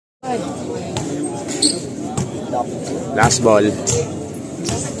Last ball.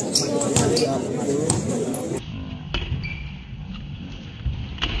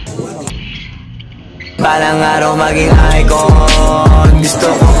 Balang araw maging icon.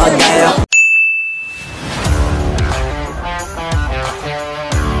 Gusto ko kagaya.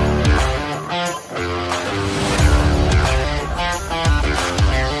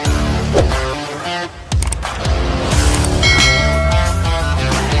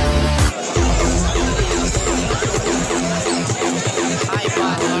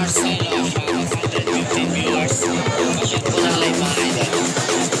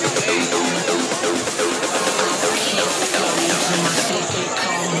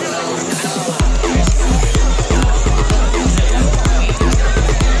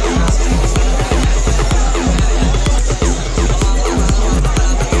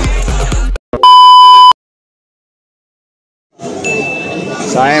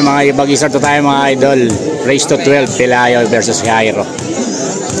 So ayun, mga ibag-isart tayo mga idol. Race to 12, Pelayo versus Hiero.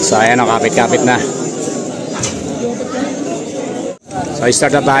 So ayan, kapit-kapit na. So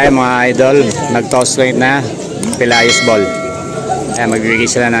start na tayo mga idol. Nag-toss point na Pelayo's ball. Ayan, magbibigay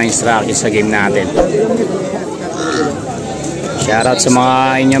sila ng instruction sa game natin. Shoutout sa mga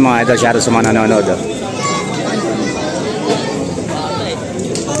inyo mga idol. Shoutout sa mga nanonood.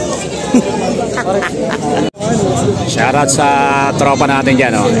 Shoutout sa tropa natin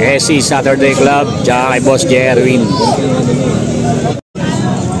dyan, oh. SC Saturday Club, tsaka kay Boss Jerwin.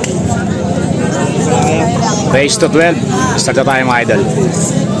 Race to 12. Start na tayo mga idol.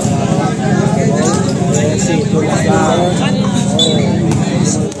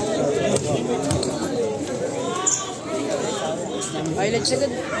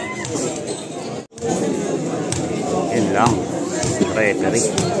 Yun lang.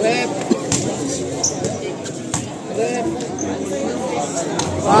 Referee.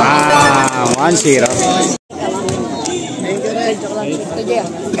 Wow, 1-0.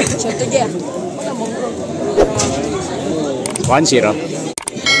 1-0.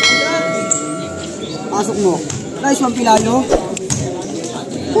 Pasok mo. Nice one, Pelayo.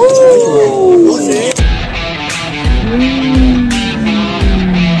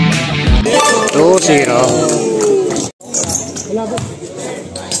 2-0.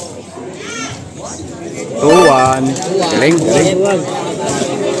 2-1. Galing, galing.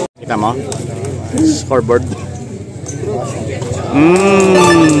 Kita mo? Scoreboard.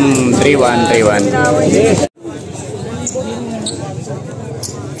 3-1, 3-1.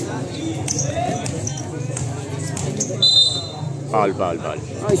 Foul, foul, foul.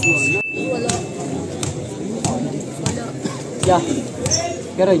 Yeah.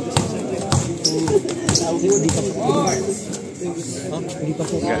 Garay.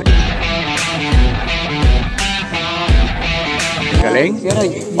 Galing.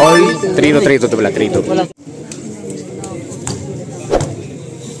 All 3-2 to pala, 3-2.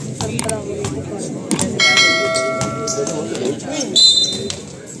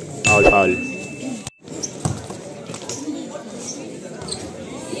 Foul, foul.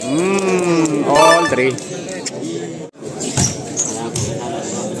 All 3.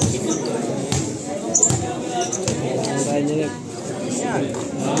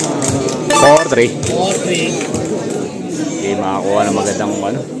 Four, 3. Hindi makakuha ng magandang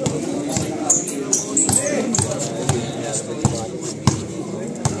ano.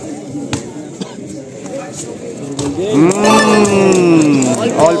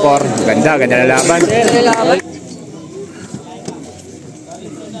 All 4. Ganda, ganda na laban.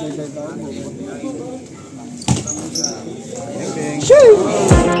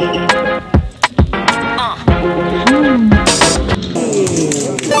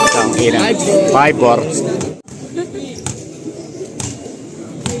 Ang ina. 5-4.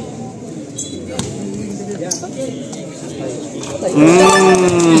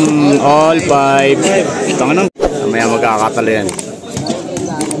 All 5. Ito nga nang mamaya magkakatalo yan.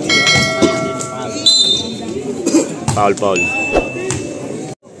 Foul, foul.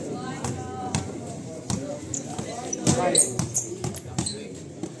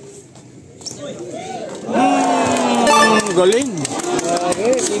 Galing.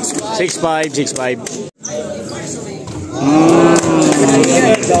 6-5, 6-5.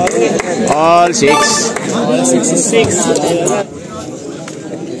 All 6. All 6.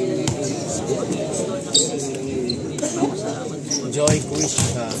 Joy quiz.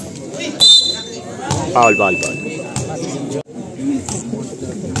 Foul, foul, foul.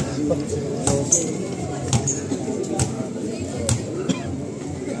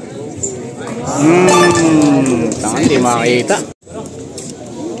 Tangan, di makita.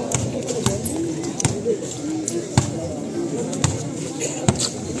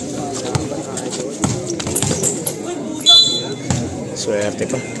 Swerte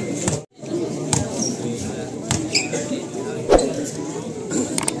pa.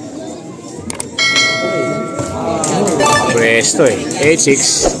 Pwesto eh.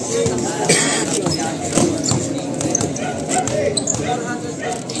 8-6.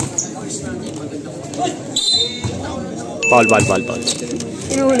 Paul.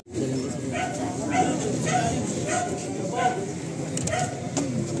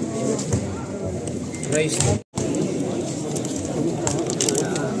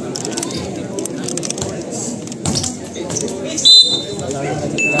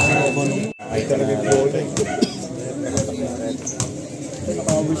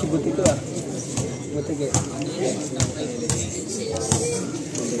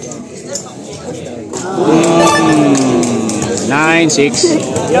 9-6.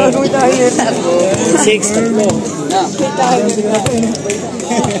 6.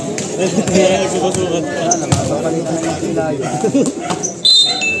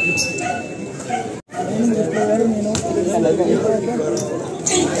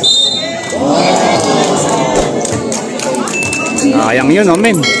 Sayang yun, oh,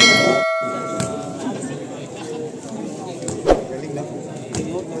 men.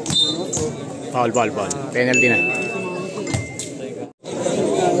 Foul. Penalty na.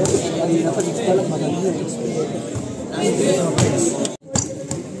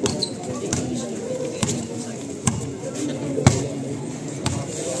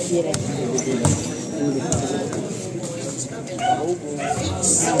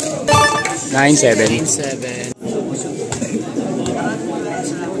 Nine seven.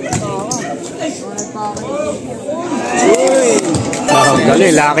 Oh,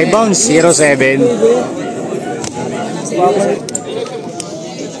 galing, lucky bounce. 0-7.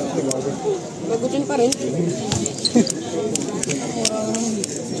 Bagutin pa rin.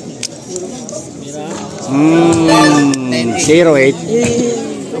 0-8.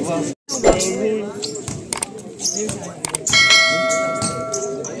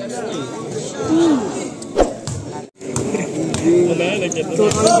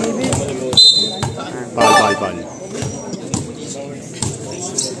 Pal.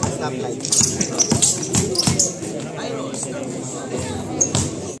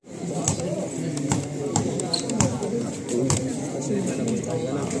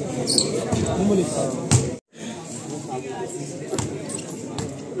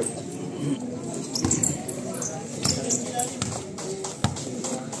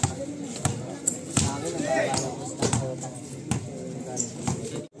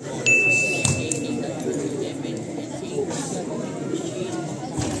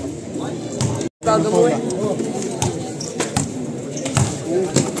 Gagawin.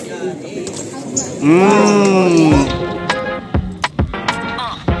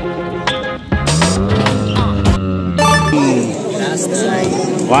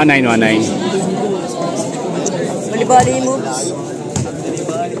 1919. Bali-bali mo.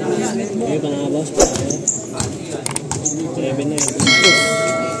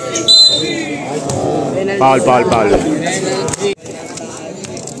 Foul. Foul.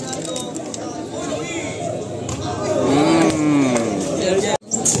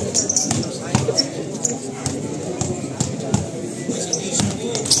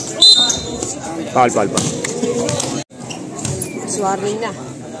 Warning na.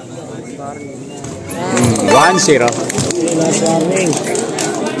 1-0.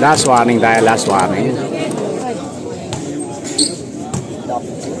 Last warning. Last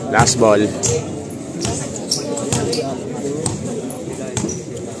ball.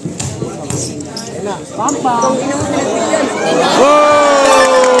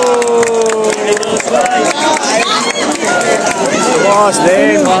 Boss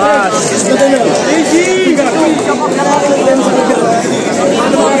din, boss.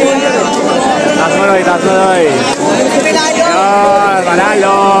 Taas mo, Roy. Yun,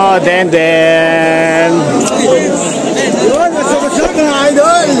 panalo. Den.